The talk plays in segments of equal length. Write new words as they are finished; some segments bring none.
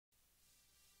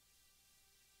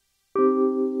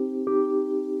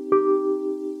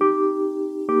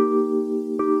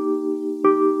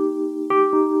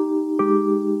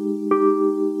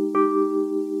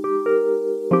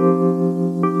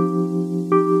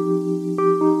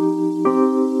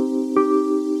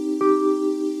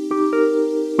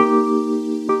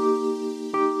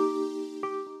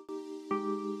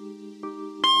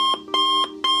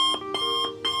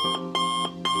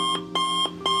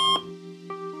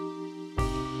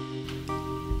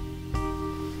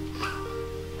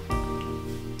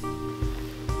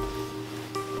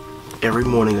Every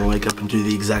morning I wake up and do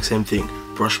the exact same thing.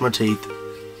 Brush my teeth,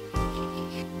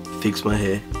 fix my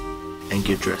hair, and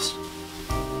get dressed.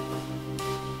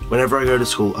 Whenever I go to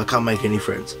school, I can't make any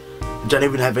friends. I don't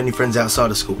even have any friends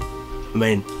outside of school. I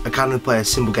mean, I can't even play a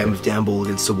simple game of down ball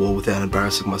against the wall without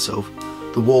embarrassing myself.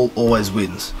 The wall always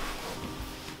wins.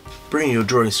 Bring your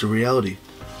drawings to reality.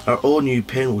 Our all-new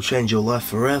pen will change your life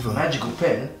forever. Magical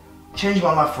pen? Change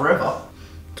my life forever?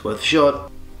 It's worth a shot.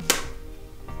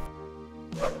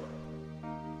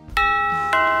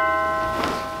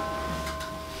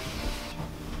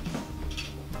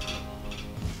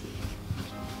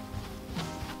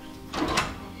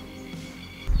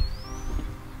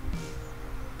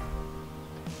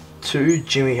 To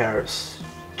Jimmy Harris,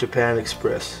 Japan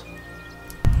Express.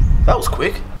 That was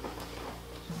quick.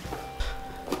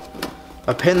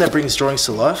 A pen that brings drawings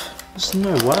to life? There's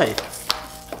no way.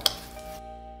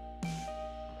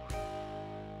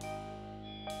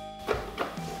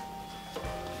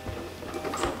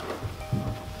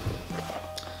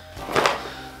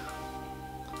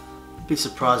 I'd be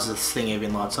surprised if this thing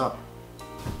even lights up.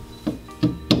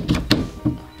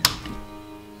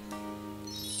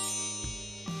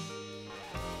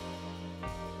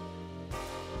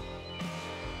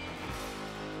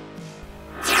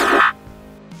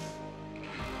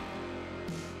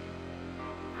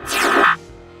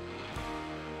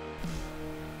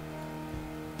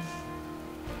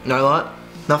 No light?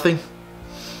 Nothing?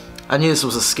 I knew this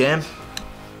was a scam.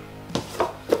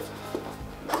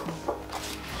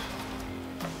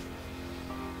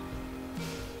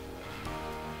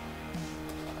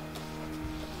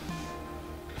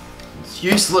 It's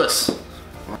useless.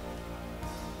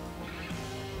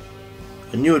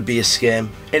 I knew it'd be a scam.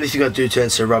 Anything I do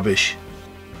turns to rubbish.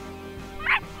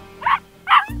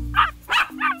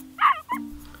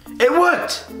 It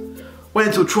worked! Wait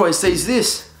until Troy sees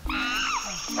this.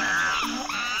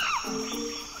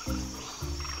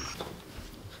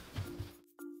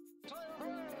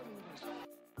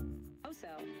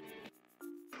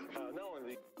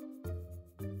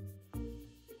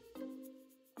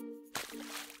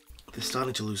 They're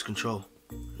starting to lose control.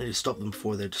 I need to stop them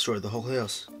before they destroy the whole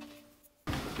house.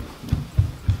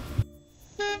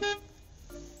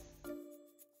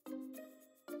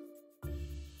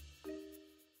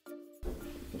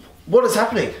 What is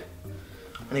happening?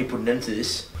 I need to put an end to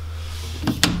this.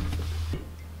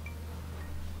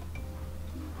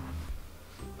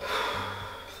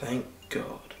 Thank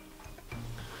God.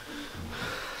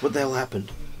 What the hell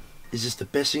happened? Is this the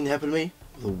best thing that happened to me,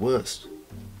 or the worst?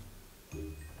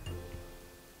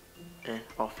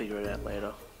 I'll figure it out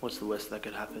later. What's the worst that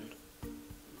could happen?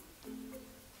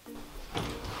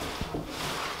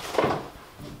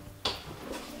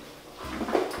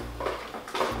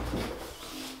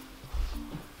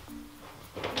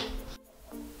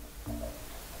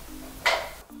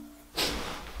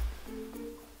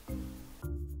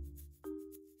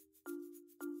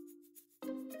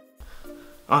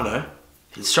 I know.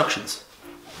 Instructions.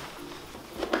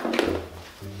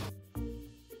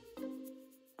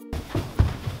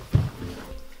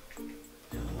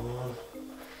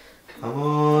 Come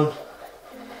on.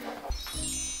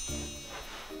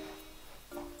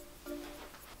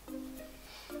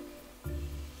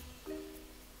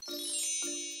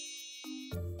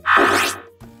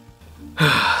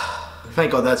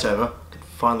 Thank God that's over. I can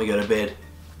finally go to bed.